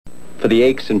For the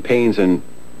aches and pains and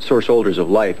sore shoulders of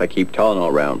life, I keep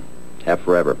Tylenol around. Have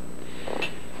forever.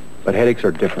 But headaches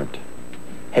are different.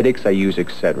 Headaches, I use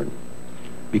Excedrin.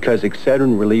 Because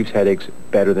Excedrin relieves headaches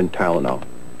better than Tylenol.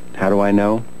 How do I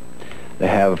know? They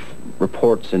have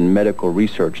reports and medical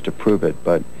research to prove it,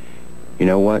 but you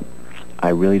know what? I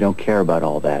really don't care about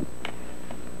all that.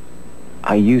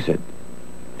 I use it.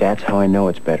 That's how I know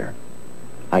it's better.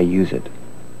 I use it.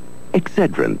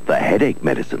 Excedrin, the headache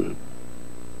medicine.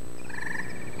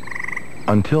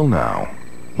 Until now,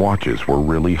 watches were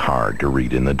really hard to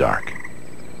read in the dark,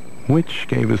 which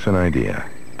gave us an idea.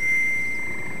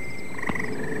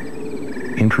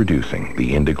 Introducing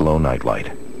the Indiglo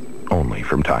Nightlight, only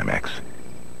from Timex.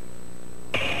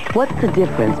 What's the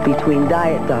difference between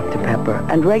Diet Dr. Pepper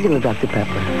and regular Dr.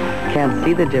 Pepper? Can't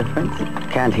see the difference,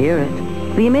 can't hear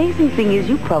it. The amazing thing is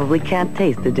you probably can't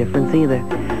taste the difference either.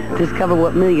 Discover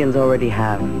what millions already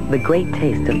have, the great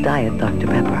taste of Diet Dr.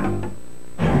 Pepper.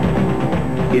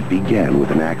 It began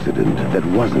with an accident that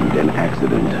wasn't an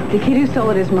accident. The kid who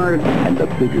stole it is murdered. And the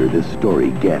bigger this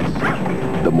story gets,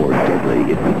 the more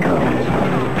deadly it becomes.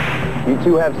 You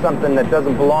two have something that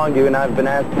doesn't belong to you, and I've been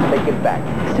asked to take it back.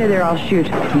 Stay there, I'll shoot.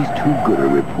 She's too good a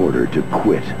reporter to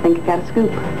quit. Think you got a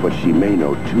scoop? But she may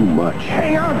know too much.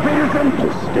 Hang on, Peterson!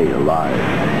 To stay alive.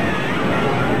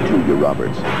 Julia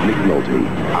Roberts, Nick Nolte,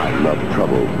 I Love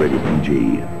Trouble, rated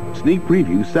PG. Sneak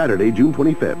preview Saturday, June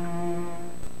 25th.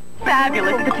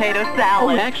 Fabulous potato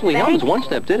salad. Actually, Hellman's One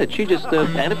Step did it. She just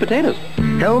added potatoes.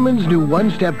 Hellman's new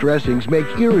one-step dressings make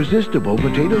irresistible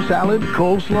potato salad,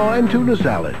 coleslaw, and tuna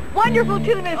salad. Wonderful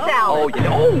tuna salad.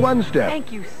 Oh, one step.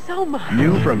 Thank you so much.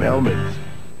 New from Hellman's.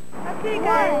 Okay,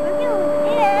 guys.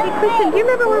 Hey, Kristen, do you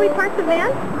remember where we parked the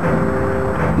van?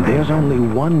 There's only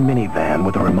one minivan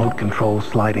with a remote control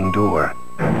sliding door.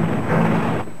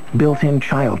 Built-in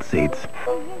child seats.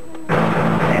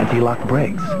 Anti-lock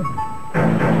brakes.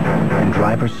 And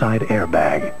driver's side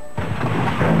airbag.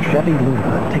 Chevy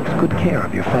Luna takes good care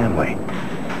of your family.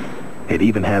 It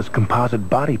even has composite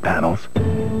body panels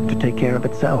to take care of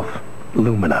itself.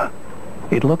 Lumina.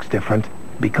 It looks different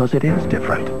because it is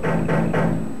different.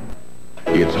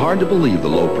 It's hard to believe the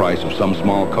low price of some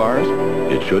small cars.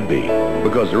 It should be,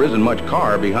 because there isn't much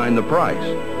car behind the price.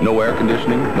 No air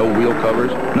conditioning, no wheel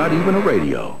covers, not even a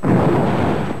radio.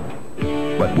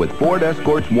 But with Ford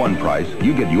Escort's one price,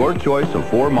 you get your choice of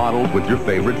 4 models with your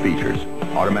favorite features.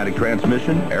 Automatic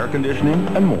transmission, air conditioning,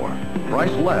 and more.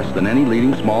 Price less than any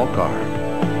leading small car.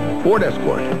 Ford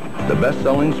Escort, the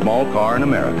best-selling small car in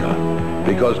America.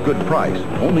 Because good price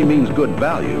only means good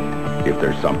value if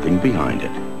there's something behind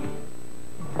it.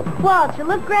 Walt, you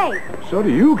look great. So do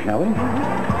you, Kelly.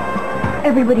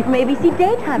 Everybody from ABC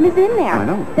Daytime is in there. I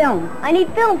know. Film. I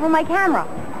need film for my camera.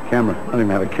 Camera. I don't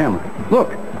even have a camera.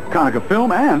 Look, Konica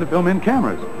film and film-in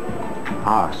cameras.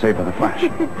 Ah, saved by the flash.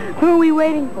 Who are we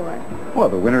waiting for? Well,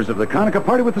 the winners of the Konica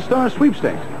Party with the Stars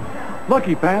sweepstakes.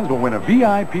 Lucky fans will win a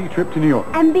VIP trip to New York.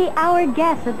 And be our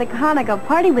guests at the Konica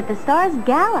Party with the Stars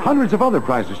Gala. Hundreds of other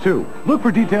prizes, too. Look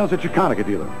for details at your Konica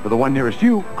dealer. For the one nearest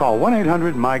you, call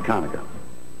 1-800-MY-KONICA.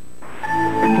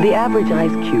 The average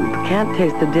ice cube can't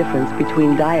taste the difference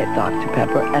between Diet Dr.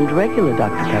 Pepper and regular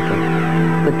Dr. Pepper.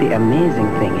 But the amazing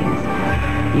thing is,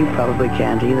 you probably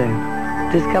can't either.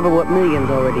 Discover what millions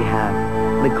already have,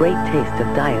 the great taste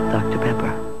of Diet Dr.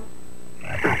 Pepper.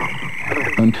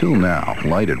 Until now,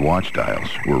 lighted watch dials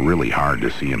were really hard to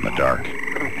see in the dark.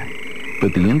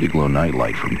 But the Indiglo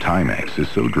Nightlight from Timex is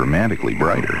so dramatically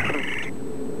brighter.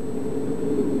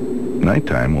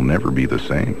 Nighttime will never be the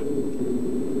same.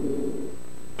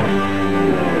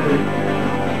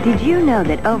 Did you know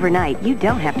that overnight you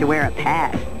don't have to wear a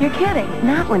pad? You're kidding.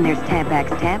 Not when there's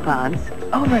Tampax tampons.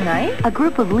 Overnight? A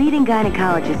group of leading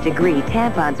gynecologists agree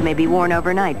tampons may be worn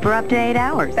overnight for up to 8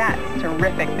 hours. That's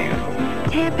terrific news.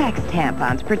 Tampax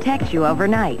tampons protect you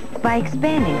overnight by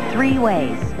expanding 3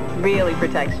 ways. Really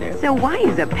protects you. So why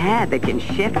use a pad that can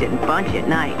shift and bunch at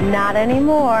night? Not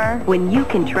anymore. When you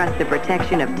can trust the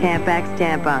protection of Tampax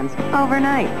tampons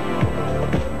overnight.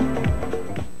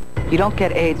 You don't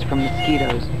get AIDS from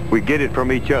mosquitoes. We get it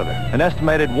from each other. An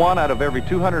estimated 1 out of every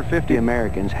 250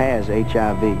 Americans has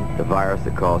HIV, the virus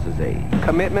that causes AIDS.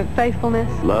 Commitment, faithfulness.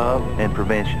 Love and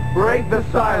prevention. Break the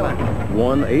silence.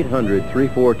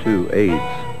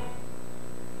 1-800-342-AIDS.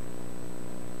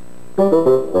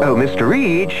 Oh, Mr.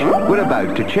 Reach, we're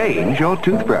about to change your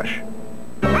toothbrush.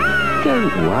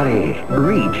 Don't worry,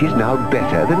 Reach is now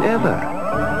better than ever.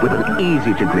 With an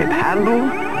easy-to-grip handle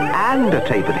and a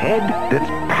tapered head that's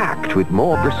packed with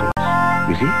more bristles.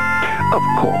 You see? Of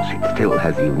course, it still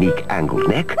has a unique angled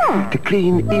neck to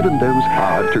clean even those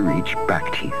hard-to-reach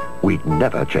back teeth. We'd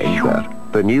never change that.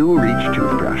 The new Reach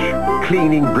toothbrush.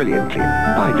 Cleaning brilliantly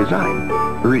by design.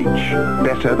 Reach.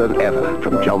 Better than ever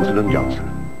from Johnson & Johnson.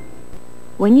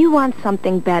 When you want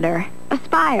something better,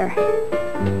 aspire.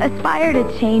 Aspire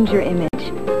to change your image.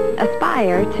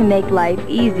 Aspire to make life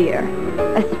easier.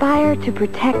 Aspire to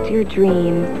protect your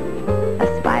dreams.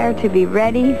 Aspire to be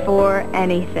ready for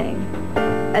anything.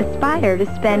 Aspire to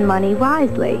spend money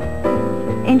wisely.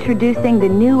 Introducing the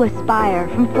new Aspire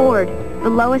from Ford, the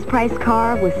lowest priced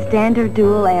car with standard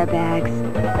dual airbags.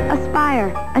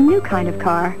 Aspire, a new kind of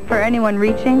car for anyone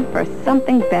reaching for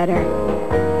something better.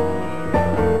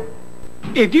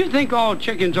 If you think all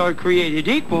chickens are created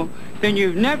equal, then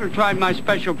you've never tried my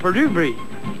special Purdue breed.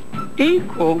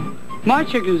 Equal? My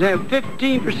chickens have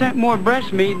 15% more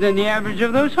breast meat than the average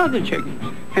of those other chickens.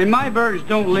 And my birds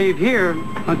don't leave here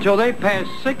until they pass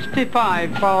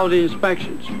 65 quality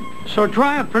inspections. So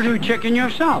try a Purdue chicken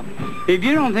yourself. If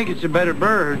you don't think it's a better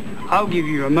bird, I'll give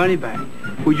you your money back.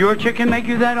 Would your chicken make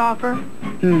you that offer?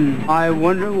 I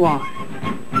wonder why.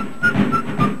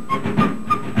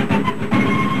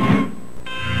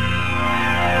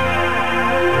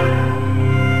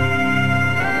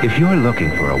 If you're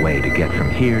looking for a way to get from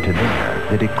here to there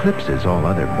that eclipses all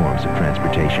other forms of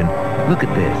transportation, look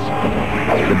at this.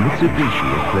 The Mitsubishi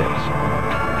Eclipse.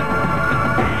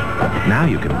 Now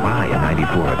you can buy a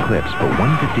 94 Eclipse for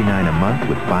 $159 a month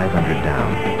with $500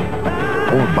 down.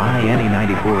 Or buy any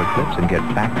 94 Eclipse and get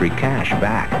factory cash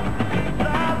back.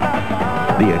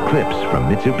 The Eclipse from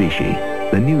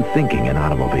Mitsubishi, the new thinking in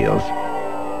automobiles.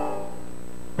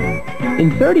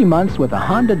 In 30 months with a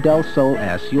Honda Del Sol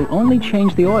S, you'll only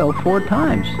change the oil 4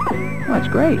 times. Well, that's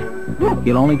great.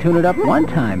 You'll only tune it up 1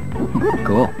 time.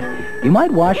 Cool. You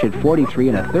might wash it 43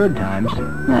 1/3 times.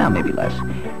 Well, maybe less.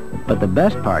 But the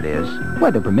best part is,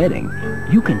 weather permitting,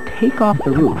 you can take off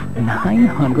the roof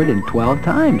 912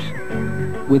 times.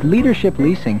 With Leadership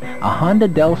Leasing, a Honda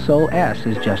Del Sol S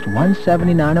is just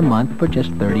 $179 a month for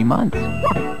just 30 months.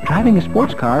 Driving a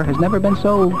sports car has never been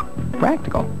so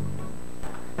practical.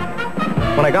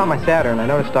 When I got my Saturn, I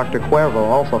noticed Dr. Cuervo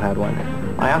also had one.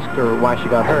 I asked her why she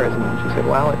got hers, and she said,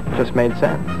 well, it just made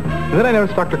sense. And then I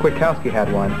noticed Dr. Kwiatkowski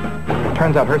had one.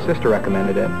 Turns out her sister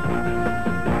recommended it.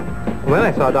 And then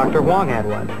I saw Dr. Wong had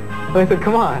one. And I said,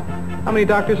 come on, how many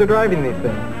doctors are driving these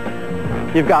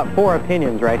things? You've got 4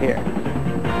 opinions right here.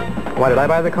 Why did I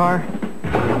buy the car?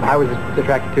 I was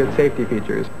attracted to its safety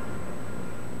features.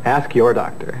 Ask your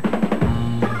doctor.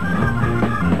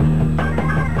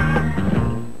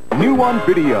 New on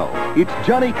video, it's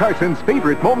Johnny Carson's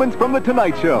favorite moments from The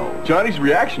Tonight Show. Johnny's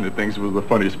reaction to things was the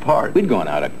funniest part. We'd gone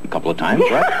out a couple of times,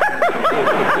 right?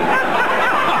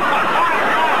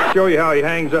 Show you how he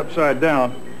hangs upside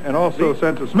down, and also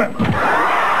sense of smell.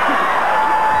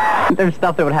 There's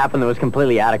stuff that would happen that was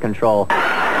completely out of control.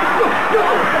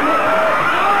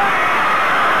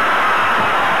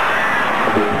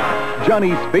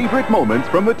 Johnny's favorite moments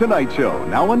from The Tonight Show,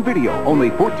 now on video,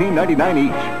 only $14.99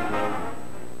 each.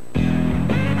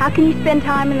 How can you spend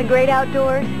time in the great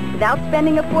outdoors without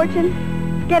spending a fortune?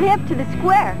 Get hip to the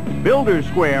Square. Builder's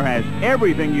Square has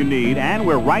everything you need, and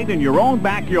we're right in your own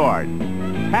backyard.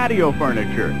 Patio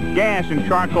furniture, gas and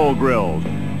charcoal grills,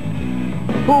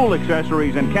 pool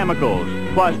accessories and chemicals,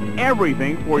 plus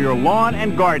everything for your lawn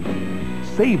and garden.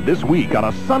 Save this week on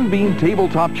a Sunbeam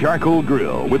tabletop charcoal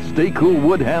grill with Stay Cool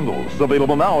wood handles,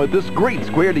 available now at this great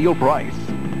square deal price.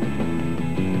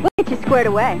 We'll get you squared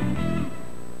away.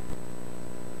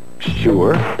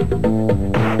 Sure.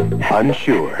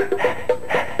 Unsure.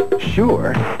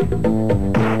 Sure.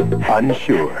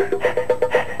 Unsure.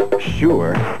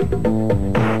 Sure.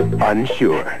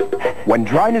 Unsure. When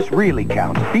dryness really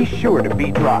counts, be sure to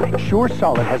be dry. Sure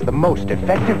Solid has the most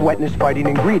effective wetness-fighting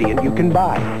ingredient you can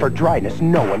buy. For dryness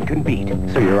no one can beat.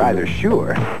 So you're either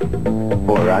sure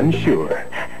or unsure.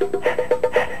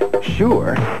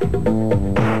 Sure.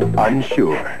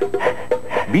 Unsure.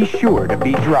 Be sure to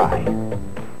be dry.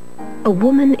 A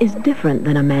woman is different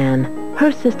than a man.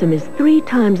 Her system is 3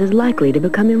 times as likely to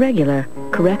become irregular.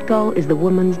 Correctol is the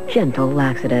woman's gentle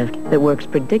laxative that works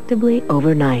predictably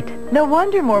overnight. No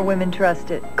wonder more women trust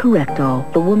it. Correctol,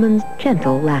 the woman's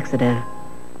gentle laxative.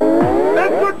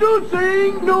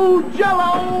 Introducing new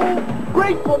Jell-O!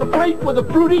 Great for the plate with a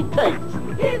fruity taste.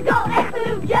 Here's go extra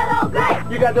new Jell-O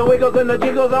Great! You got the wiggles and the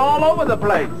jiggles all over the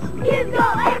place. Here's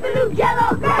go extra new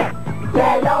Jell-O Great!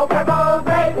 Jell-O Purple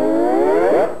Great!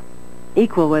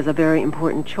 Equal was a very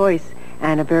important choice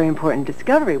and a very important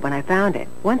discovery when I found it.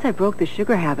 Once I broke the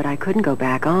sugar habit, I couldn't go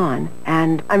back on.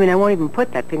 And, I won't even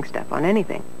put that pink stuff on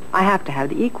anything. I have to have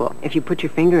the Equal. If you put your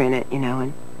finger in it,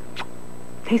 and it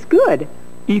tastes good.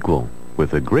 Equal,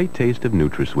 with a great taste of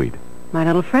NutraSweet. My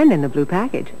little friend in the blue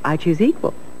package. I choose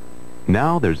Equal.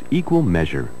 Now there's Equal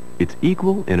Measure. It's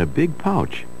equal in a big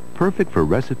pouch, perfect for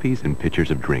recipes and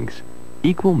pitchers of drinks.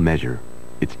 Equal Measure.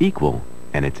 It's equal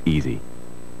and it's easy.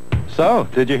 So,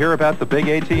 did you hear about the big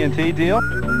AT&T deal?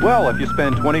 Well, if you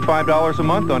spend $25 a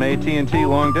month on AT&T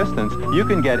long distance, you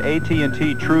can get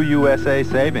AT&T True USA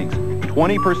savings.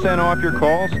 20% off your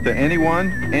calls to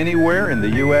anyone, anywhere in the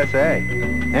USA.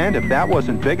 And if that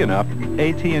wasn't big enough,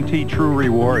 AT&T True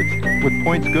Rewards, with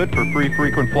points good for free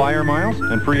frequent flyer miles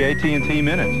and free AT&T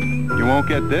minutes. You won't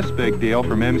get this big deal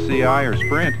from MCI or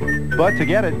Sprint. But to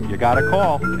get it, you gotta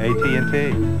call AT&T.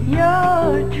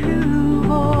 Your true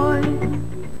voice.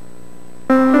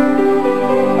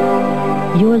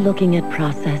 You're looking at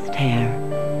processed hair,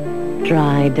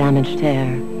 dry, damaged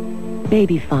hair,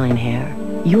 baby fine hair.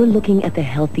 You're looking at the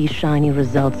healthy, shiny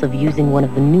results of using one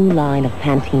of the new line of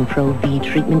Pantene Pro V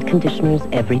treatment conditioners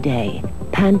every day.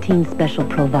 Pantene Special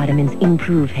Pro Vitamins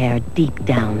improve hair deep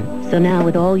down. So now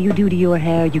with all you do to your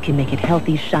hair, you can make it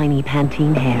healthy, shiny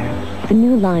Pantene hair. The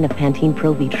new line of Pantene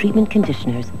Pro V treatment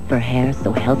conditioners for hair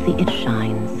so healthy it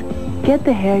shines. Get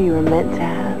the hair you were meant to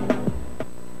have.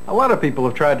 A lot of people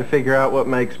have tried to figure out what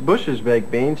makes Bush's baked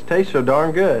beans taste so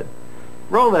darn good.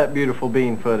 Roll that beautiful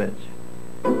bean footage.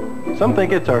 Some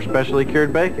think it's our specially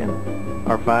cured bacon,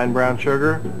 our fine brown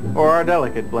sugar, or our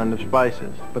delicate blend of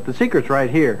spices. But the secret's right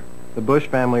here, the Bush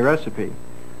family recipe.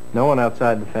 No one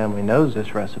outside the family knows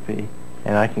this recipe,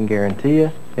 and I can guarantee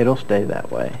you it'll stay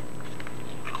that way.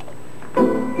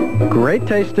 Great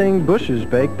tasting Bush's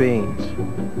baked beans.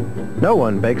 No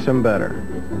one bakes them better.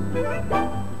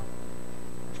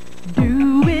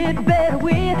 Do it better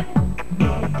with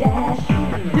Dash.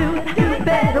 Do it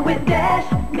better with Dash.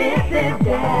 Mrs.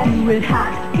 Dash. Do it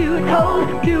hot, do it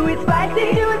cold, do it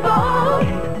spicy, do it bold.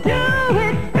 Do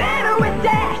it better with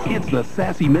Dash. It's the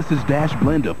sassy Mrs. Dash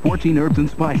blend of 14 herbs and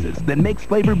spices that makes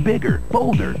flavor bigger,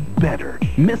 bolder, better.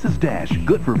 Mrs. Dash,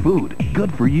 good for food,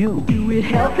 good for you. Do it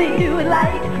healthy, do it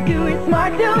light, do it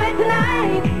smart, do it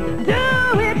tonight.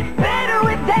 Do it better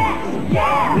with Dash.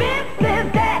 Yeah,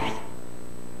 Mrs. Dash.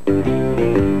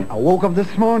 I woke up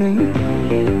this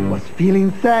morning, was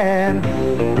feeling sad.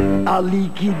 A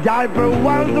leaky diaper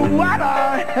was what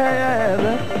I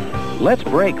had. Let's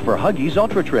break for Huggies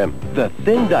Ultra Trim, the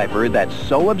thin diaper that's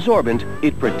so absorbent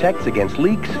it protects against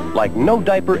leaks like no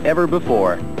diaper ever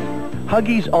before.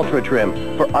 Huggies Ultra Trim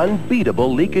for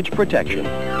unbeatable leakage protection.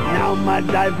 Now my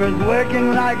diaper's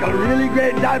working like a really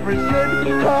great diaper should.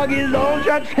 Huggies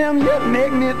Ultra Trim just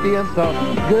make me feel so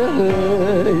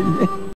good.